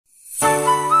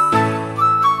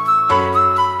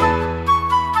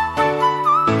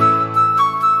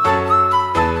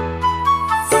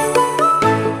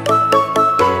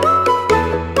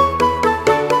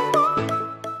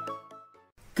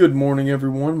Good morning,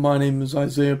 everyone. My name is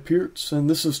Isaiah Pearts, and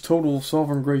this is Total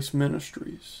Sovereign Grace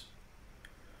Ministries.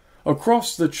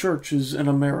 Across the churches in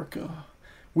America,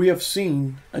 we have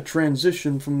seen a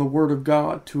transition from the Word of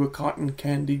God to a cotton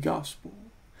candy gospel.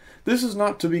 This is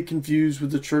not to be confused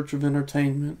with the Church of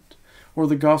Entertainment, or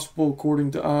the Gospel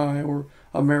According to I, or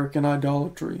American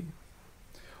Idolatry.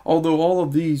 Although all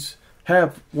of these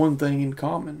have one thing in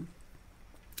common.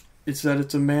 It's that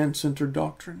it's a man-centered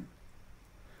doctrine.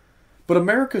 But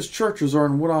America's churches are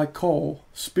in what I call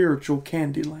Spiritual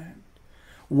Candyland.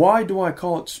 Why do I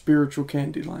call it Spiritual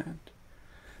Candyland?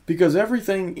 Because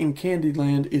everything in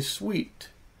Candyland is sweet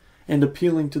and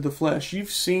appealing to the flesh.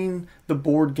 You've seen the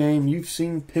board game. You've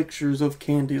seen pictures of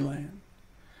Candyland.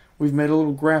 We've made a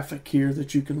little graphic here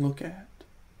that you can look at.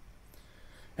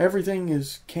 Everything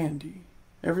is candy.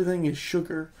 Everything is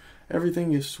sugar.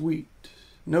 Everything is sweet.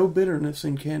 No bitterness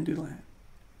in Candyland.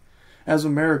 As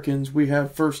Americans, we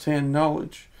have first-hand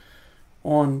knowledge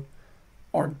on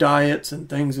our diets and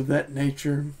things of that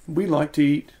nature. We like to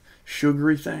eat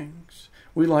sugary things.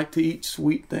 We like to eat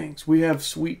sweet things. We have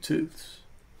sweet tooths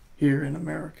here in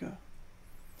America.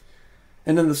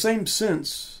 And in the same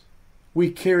sense, we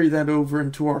carry that over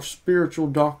into our spiritual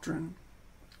doctrine.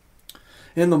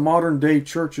 In the modern day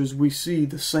churches, we see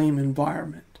the same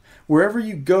environment. Wherever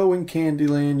you go in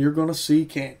Candyland, you're going to see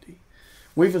candy.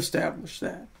 We've established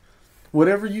that.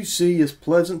 Whatever you see is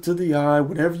pleasant to the eye.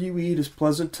 Whatever you eat is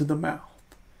pleasant to the mouth.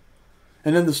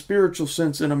 And in the spiritual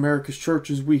sense in America's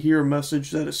churches, we hear a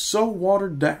message that is so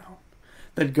watered down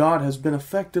that God has been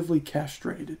effectively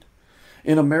castrated.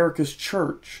 In America's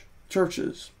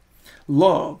churches,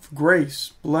 love,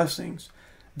 grace, blessings,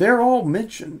 they're all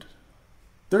mentioned.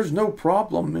 There's no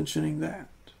problem mentioning that.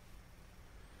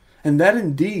 And that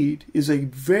indeed is a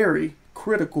very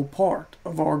critical part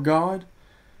of our God.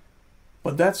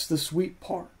 But that's the sweet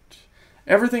part.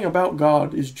 Everything about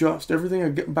God is just. Everything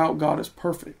about God is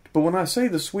perfect. But when I say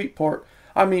the sweet part,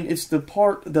 I mean it's the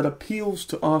part that appeals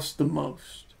to us the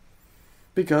most.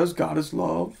 Because God is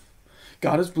love.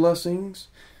 God is blessings.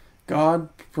 God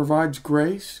provides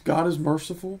grace. God is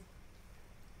merciful.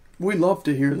 We love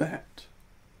to hear that.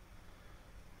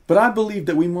 But I believe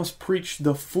that we must preach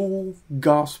the full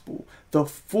gospel, the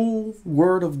full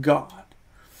Word of God.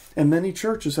 And many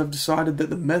churches have decided that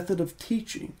the method of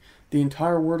teaching the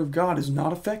entire Word of God is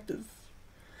not effective.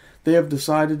 They have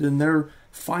decided in their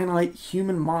finite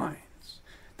human minds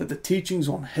that the teachings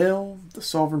on hell, the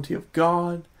sovereignty of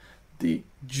God, the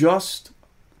just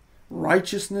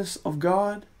righteousness of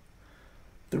God,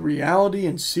 the reality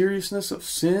and seriousness of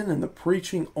sin and the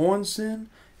preaching on sin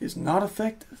is not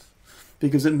effective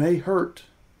because it may hurt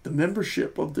the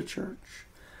membership of the church.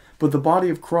 But the body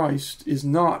of Christ is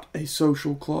not a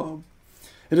social club.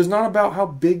 It is not about how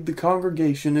big the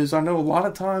congregation is. I know a lot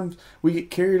of times we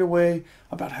get carried away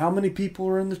about how many people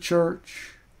are in the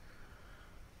church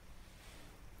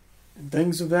and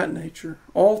things of that nature.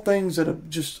 All things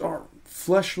that just are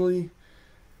fleshly,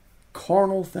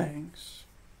 carnal things.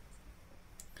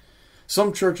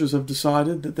 Some churches have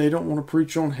decided that they don't want to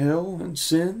preach on hell and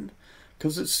sin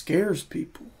because it scares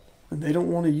people. And they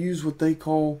don't want to use what they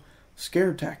call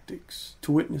scare tactics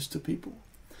to witness to people.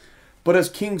 But as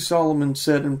King Solomon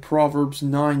said in Proverbs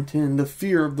 9:10, the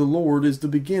fear of the Lord is the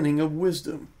beginning of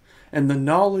wisdom, and the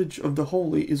knowledge of the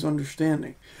holy is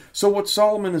understanding. So what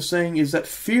Solomon is saying is that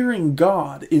fearing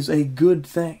God is a good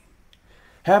thing.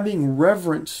 Having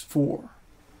reverence for,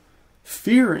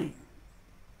 fearing,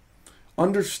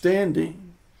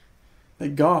 understanding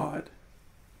that God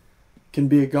can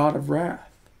be a God of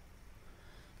wrath.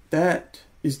 That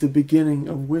is the beginning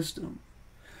of wisdom.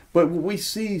 But what we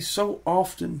see so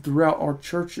often throughout our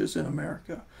churches in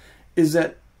America is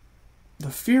that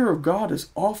the fear of God is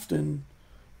often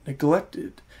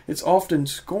neglected. It's often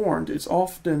scorned. It's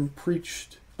often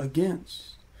preached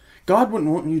against. God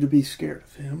wouldn't want you to be scared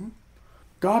of Him.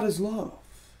 God is love.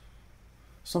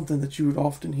 Something that you would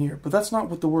often hear. But that's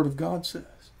not what the Word of God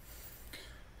says.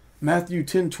 Matthew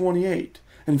 10:28,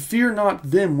 and fear not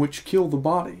them which kill the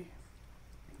body,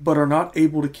 but are not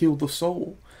able to kill the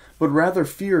soul, but rather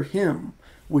fear Him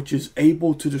which is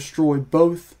able to destroy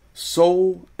both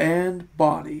soul and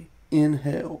body in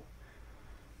hell.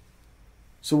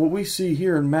 So what we see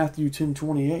here in Matthew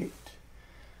 10:28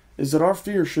 is that our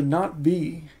fear should not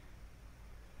be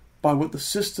by what the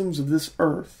systems of this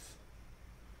earth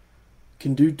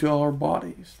can do to our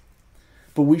bodies,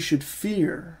 but we should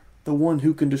fear the one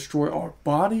who can destroy our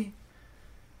body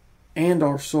and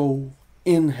our soul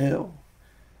in hell.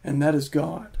 And that is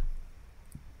God.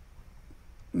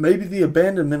 Maybe the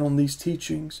abandonment on these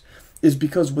teachings is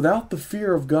because without the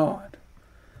fear of God,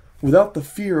 without the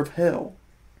fear of hell,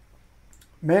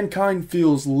 Mankind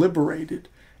feels liberated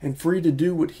and free to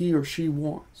do what he or she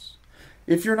wants.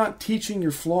 If you're not teaching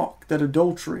your flock that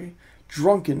adultery,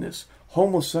 drunkenness,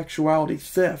 homosexuality,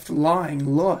 theft,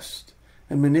 lying, lust,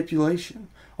 and manipulation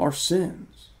are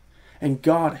sins, and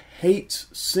God hates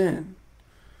sin,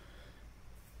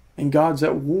 and God's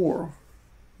at war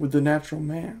with the natural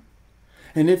man,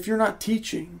 and if you're not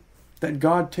teaching that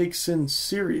God takes sin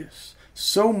serious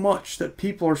so much that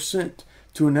people are sent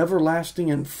to an everlasting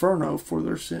inferno for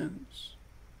their sins,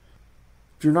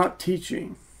 if you're not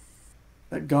teaching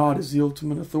that God is the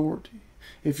ultimate authority,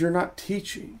 if you're not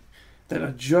teaching that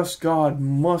a just God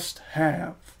must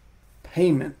have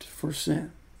payment for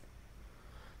sin,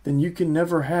 then you can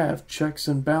never have checks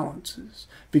and balances,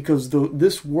 because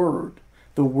this word,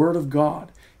 the Word of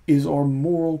God, is our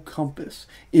moral compass.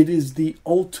 It is the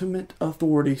ultimate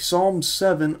authority. Psalm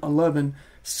 7:11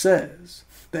 says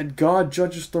that God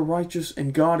judges the righteous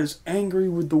and God is angry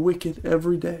with the wicked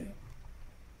every day.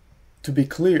 To be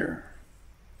clear,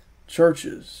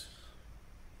 churches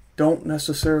don't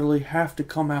necessarily have to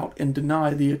come out and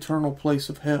deny the eternal place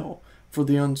of hell for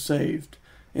the unsaved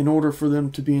in order for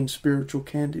them to be in spiritual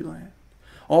Candyland.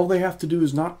 All they have to do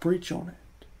is not preach on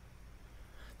it.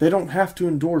 They don't have to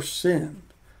endorse sin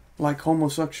like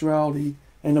homosexuality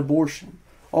and abortion.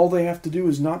 All they have to do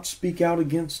is not speak out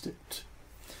against it.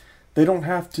 They don't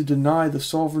have to deny the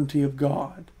sovereignty of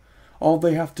God. All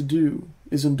they have to do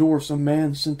is endorse a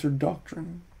man-centered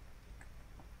doctrine.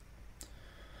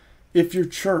 If your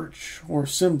church or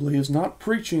assembly is not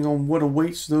preaching on what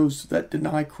awaits those that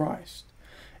deny Christ,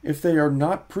 if they are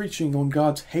not preaching on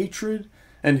God's hatred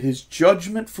and His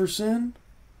judgment for sin,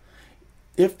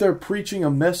 if they're preaching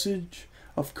a message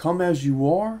of come as you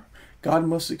are, God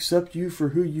must accept you for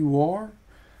who you are,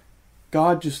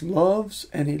 God just loves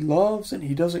and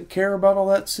He doesn't care about all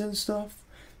that sin stuff,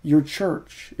 your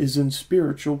church is in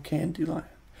spiritual Candyland.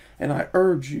 And I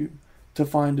urge you to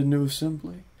find a new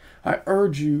assembly. I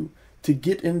urge you to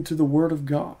get into the Word of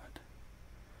God,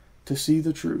 to see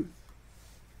the truth.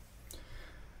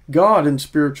 God in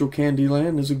spiritual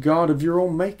Candyland is a God of your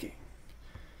own making.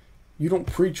 You don't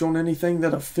preach on anything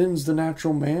that offends the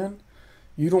natural man.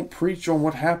 You don't preach on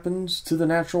what happens to the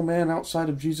natural man outside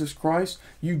of Jesus Christ.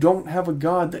 You don't have a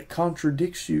God that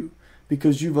contradicts you,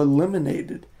 because you've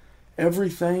eliminated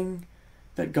everything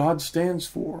that God stands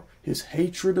for. His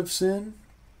hatred of sin,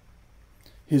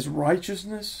 His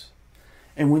righteousness.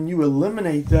 And when you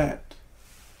eliminate that,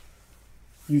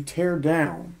 you tear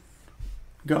down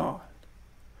God.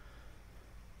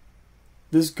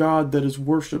 This God that is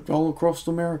worshipped all across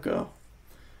America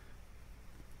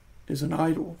is an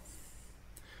idol.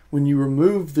 When you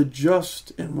remove the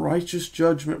just and righteous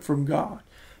judgment from God,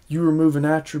 you remove an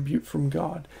attribute from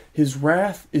God. His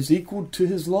wrath is equal to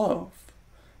His love.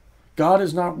 God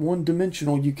is not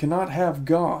one-dimensional. You cannot have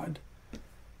God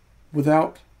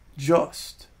without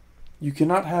just. You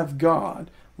cannot have God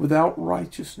without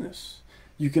righteousness.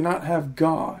 You cannot have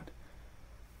God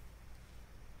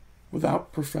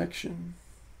without perfection.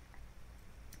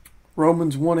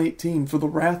 Romans 1:18, for the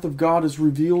wrath of God is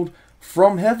revealed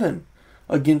from heaven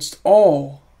against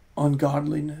all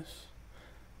ungodliness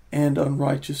and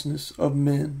unrighteousness of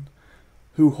men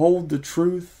who hold the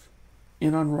truth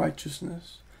in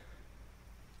unrighteousness.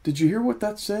 Did you hear what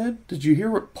that said? Did you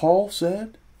hear what Paul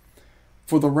said?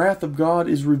 For the wrath of God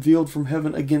is revealed from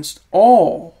heaven against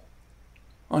all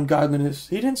ungodliness.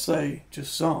 He didn't say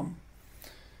just some.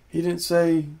 He didn't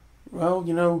say,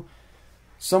 well,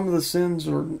 some of the sins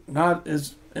are not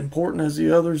as important as the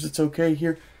others. It's okay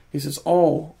here. He says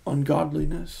all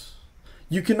ungodliness.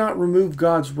 You cannot remove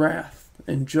God's wrath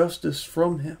and justice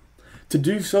from Him. To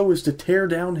do so is to tear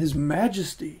down His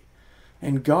majesty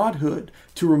and godhood.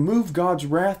 To remove God's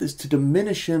wrath is to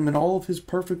diminish Him in all of His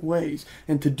perfect ways.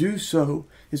 And to do so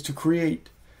is to create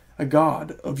a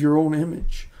God of your own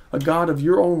image, a God of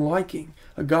your own liking,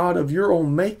 a God of your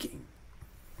own making.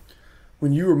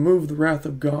 When you remove the wrath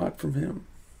of God from Him,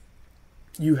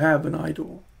 you have an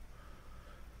idol.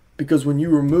 Because when you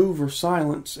remove or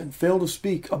silence and fail to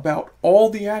speak about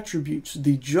all the attributes,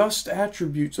 the just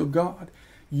attributes of God,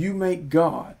 you make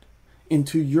God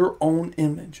into your own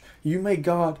image. You make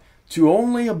God to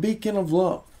only a beacon of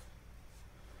love.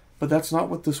 But that's not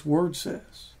what this word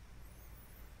says.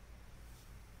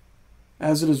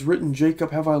 As it is written,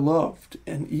 Jacob have I loved,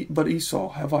 but Esau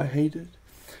have I hated.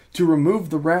 To remove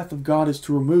the wrath of God is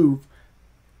to remove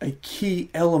a key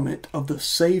element of the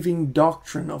saving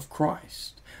doctrine of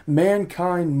Christ.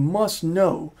 Mankind must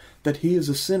know that he is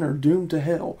a sinner doomed to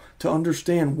hell to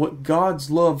understand what God's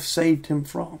love saved him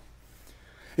from.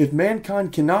 If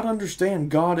mankind cannot understand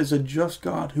God as a just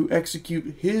God who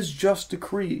executes His just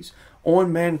decrees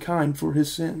on mankind for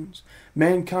his sins.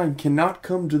 Mankind cannot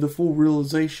come to the full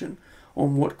realization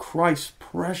on what Christ's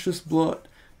precious blood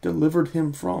delivered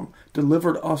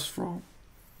us from.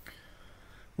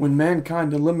 When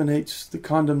mankind eliminates the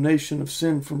condemnation of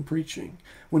sin from preaching,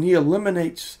 when he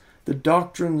eliminates the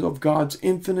doctrines of God's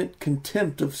infinite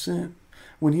contempt of sin,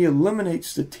 when he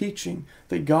eliminates the teaching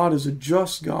that God is a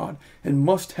just God and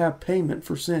must have payment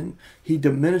for sin, he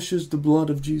diminishes the blood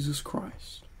of Jesus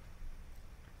Christ.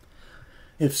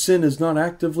 If sin is not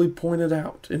actively pointed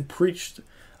out and preached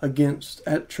against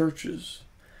at churches,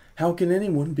 how can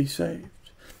anyone be saved?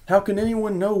 How can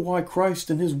anyone know why Christ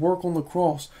and his work on the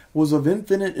cross was of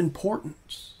infinite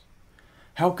importance?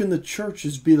 How can the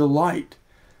churches be the light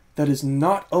that is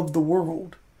not of the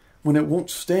world when it won't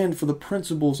stand for the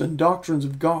principles and doctrines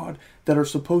of God that are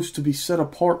supposed to be set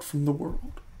apart from the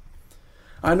world?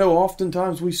 I know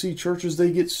oftentimes we see churches,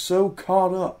 they get so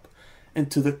caught up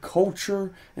into the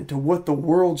culture and to what the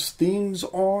world's themes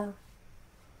are,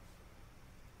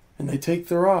 and they take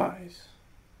their eyes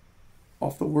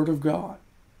off the Word of God.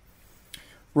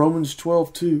 Romans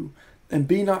 12:2, and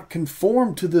be not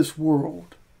conformed to this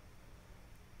world,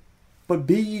 but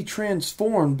be ye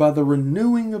transformed by the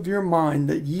renewing of your mind,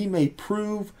 that ye may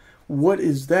prove what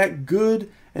is that good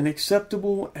and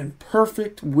acceptable and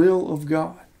perfect will of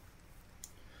God.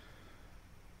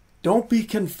 Don't be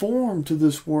conformed to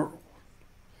this world.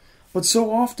 But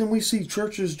so often we see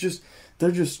churches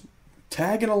they're just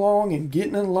tagging along and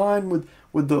getting in line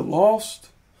with the lost,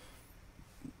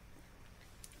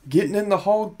 getting in the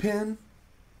hog pen,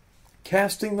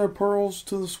 casting their pearls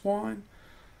to the swine,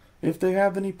 if they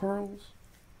have any pearls.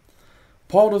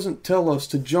 Paul doesn't tell us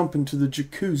to jump into the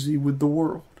jacuzzi with the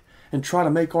world and try to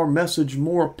make our message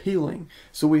more appealing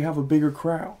so we have a bigger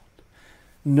crowd.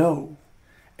 No,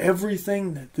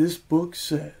 everything that this book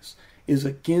says is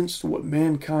against what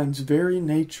mankind's very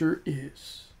nature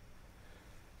is.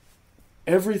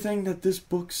 Everything that this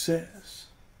book says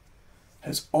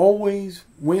has always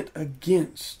went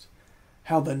against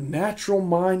how the natural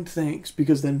mind thinks,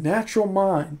 because the natural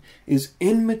mind is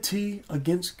enmity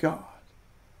against God.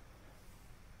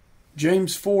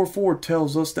 James 4:4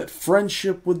 tells us that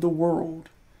friendship with the world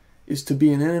is to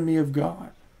be an enemy of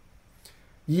God.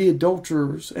 Ye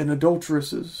adulterers and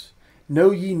adulteresses,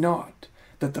 know ye not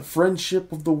that the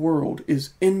friendship of the world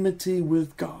is enmity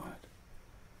with God?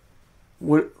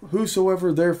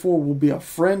 Whosoever therefore will be a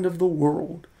friend of the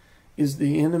world is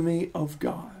the enemy of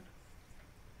God.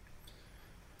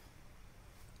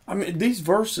 I mean, these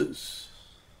verses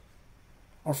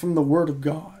are from the Word of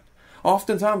God.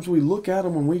 Oftentimes we look at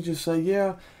them and we just say,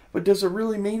 yeah, but does it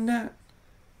really mean that?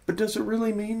 But does it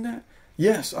really mean that?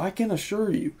 Yes, I can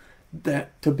assure you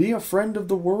that to be a friend of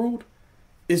the world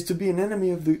is to be an enemy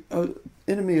of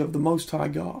the Most High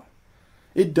God.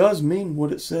 It does mean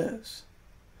what it says.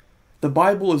 The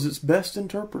Bible is its best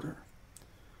interpreter.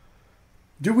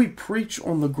 Do we preach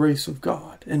on the grace of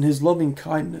God and His loving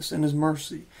kindness and His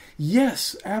mercy?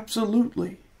 Yes,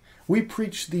 absolutely. We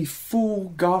preach the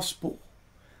full gospel.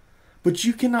 But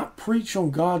you cannot preach on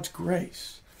God's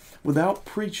grace without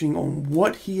preaching on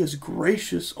what He is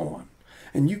gracious on.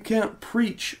 And you can't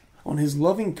preach on His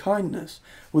loving kindness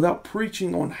without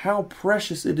preaching on how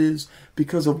precious it is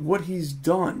because of what He's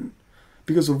done,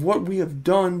 because of what we have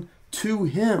done to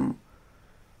Him,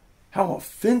 how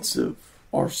offensive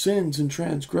our sins and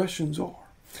transgressions are.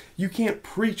 You can't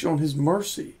preach on His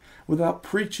mercy without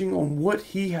preaching on what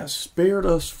He has spared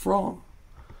us from.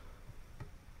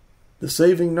 The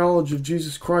saving knowledge of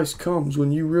Jesus Christ comes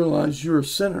when you realize you're a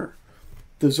sinner,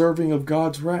 deserving of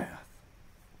God's wrath.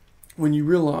 When you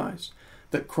realize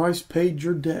that Christ paid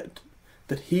your debt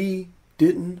that He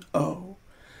didn't owe,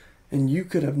 and you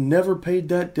could have never paid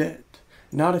that debt,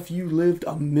 not if you lived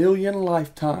 1,000,000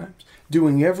 lifetimes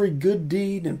doing every good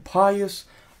deed and pious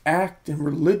act and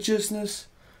religiousness.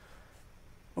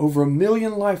 Over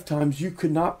 1,000,000 lifetimes you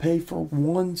could not pay for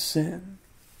one sin.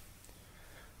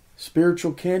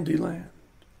 Spiritual Candyland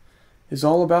is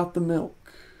all about the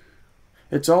milk.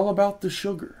 It's all about the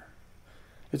sugar.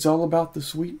 It's all about the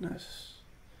sweetness.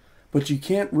 But you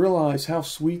can't realize how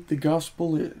sweet the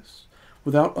gospel is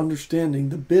without understanding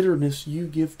the bitterness you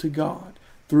give to God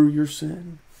through your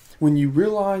sin. When you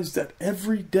realize that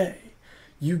every day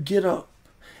you get up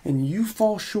and you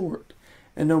fall short,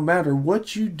 and no matter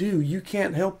what you do, you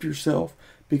can't help yourself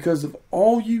because of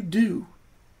all you do.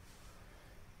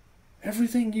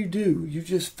 Everything you do, you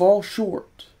just fall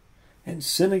short and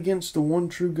sin against the one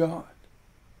true God.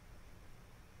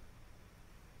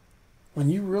 When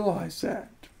you realize that,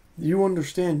 you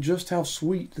understand just how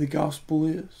sweet the gospel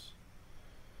is.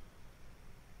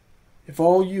 If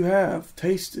all you have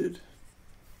tasted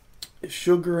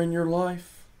sugar in your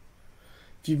life,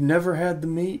 if you've never had the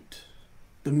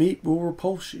meat will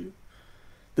repulse you.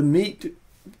 The meat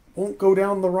won't go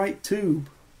down the right tube.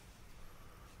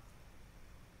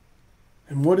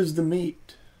 And what is the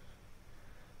meat?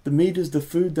 The meat is the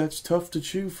food that's tough to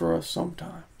chew for us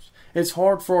sometimes. It's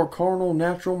hard for our carnal,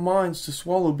 natural minds to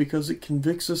swallow because it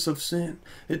convicts us of sin.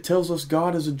 It tells us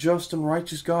God is a just and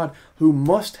righteous God who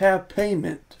must have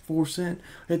payment for sin.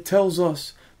 It tells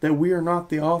us that we are not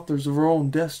the authors of our own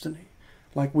destiny,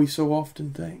 like we so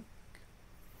often think.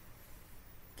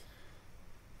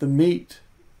 The meat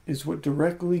is what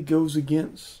directly goes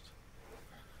against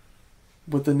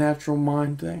what the natural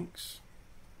mind thinks.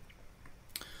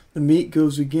 The meat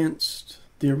goes against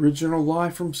the original lie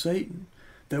from Satan,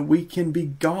 that we can be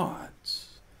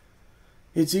gods.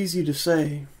 It's easy to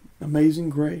say, Amazing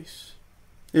Grace.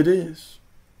 It is.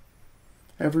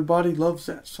 Everybody loves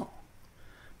that song.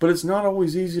 But it's not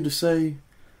always easy to say,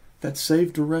 that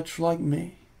saved a wretch like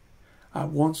me. I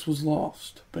once was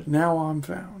lost, but now I'm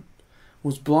found.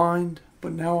 Was blind,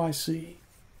 but now I see.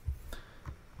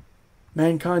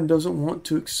 Mankind doesn't want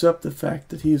to accept the fact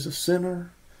that he is a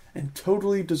sinner and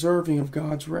totally deserving of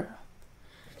God's wrath.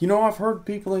 You know, I've heard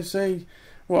people, they say,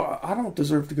 well, I don't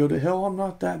deserve to go to hell. I'm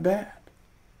not that bad.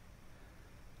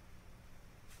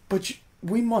 But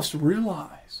we must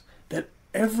realize that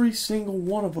every single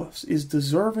one of us is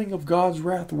deserving of God's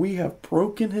wrath. We have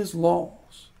broken His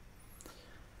laws.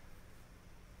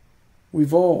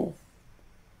 We've all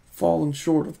fallen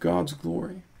short of God's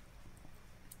glory.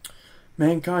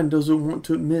 Mankind doesn't want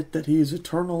to admit that he is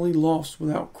eternally lost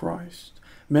without Christ.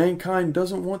 Mankind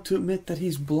doesn't want to admit that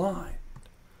he's blind.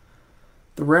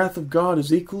 The wrath of God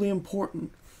is equally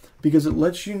important because it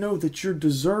lets you know that you're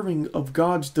deserving of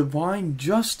God's divine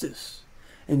justice,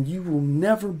 and you will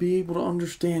never be able to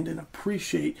understand and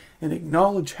appreciate and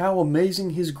acknowledge how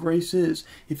amazing His grace is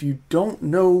if you don't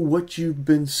know what you've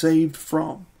been saved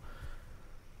from.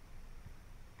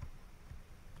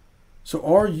 So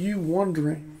are you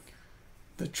wandering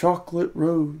the chocolate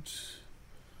roads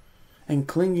and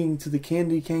clinging to the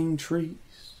candy cane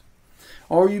trees?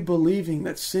 Are you believing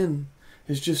that sin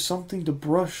is just something to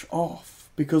brush off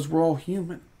because we're all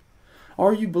human?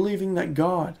 Are you believing that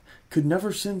God could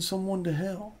never send someone to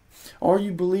hell? Are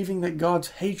you believing that God's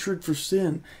hatred for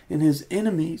sin and His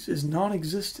enemies is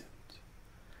non-existent?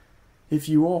 If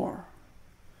you are,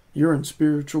 you're in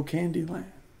spiritual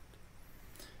Candyland.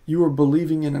 You are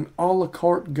believing in an a la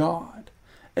carte God,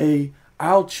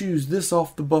 I'll choose this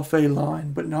off the buffet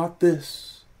line, but not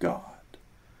this God.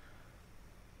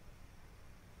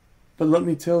 But let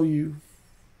me tell you,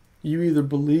 you either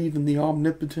believe in the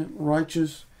omnipotent,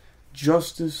 righteous,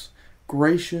 justice,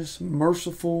 gracious,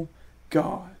 merciful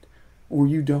God, or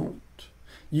you don't.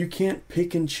 You can't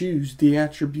pick and choose the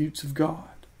attributes of God.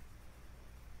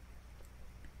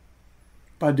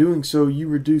 By doing so, you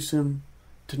reduce Him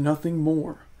to nothing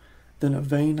more than a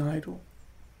vain idol.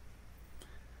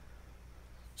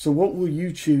 So what will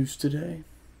you choose today?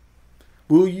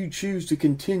 Will you choose to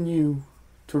continue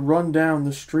to run down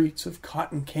the streets of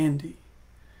cotton candy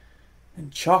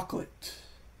and chocolate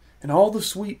and all the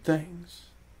sweet things?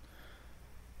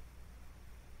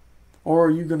 Or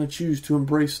are you going to choose to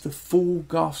embrace the full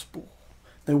gospel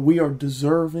that we are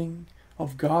deserving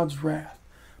of God's wrath,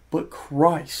 but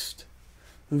Christ,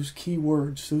 those key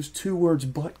words, those two words,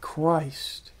 but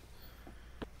Christ,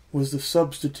 was the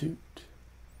substitute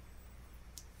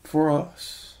for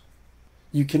us?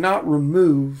 You cannot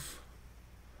remove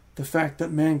the fact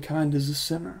that mankind is a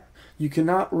sinner. You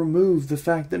cannot remove the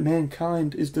fact that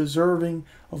mankind is deserving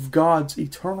of God's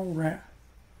eternal wrath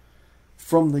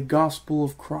from the gospel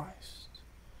of Christ.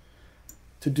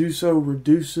 To do so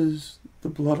reduces the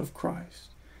blood of Christ.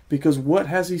 Because what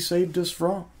has He saved us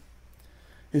from?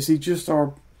 Is He just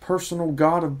our personal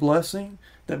God of blessing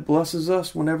that blesses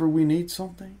us whenever we need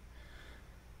something?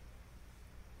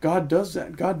 God does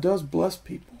that. God does bless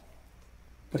people.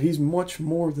 But He's much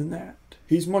more than that.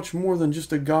 He's much more than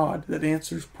just a God that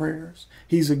answers prayers.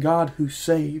 He's a God who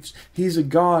saves. He's a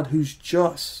God who's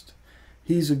just.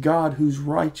 He's a God who's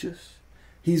righteous.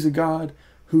 He's a God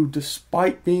who,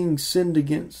 despite being sinned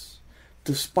against,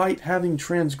 despite having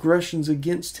transgressions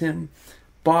against Him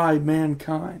by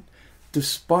mankind,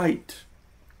 despite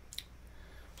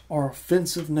our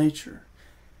offensive nature,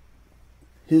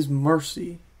 His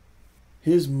mercy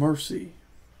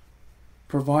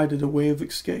provided a way of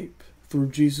escape through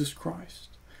Jesus Christ.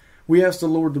 We ask the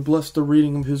Lord to bless the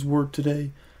reading of His Word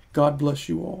today. God bless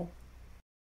you all.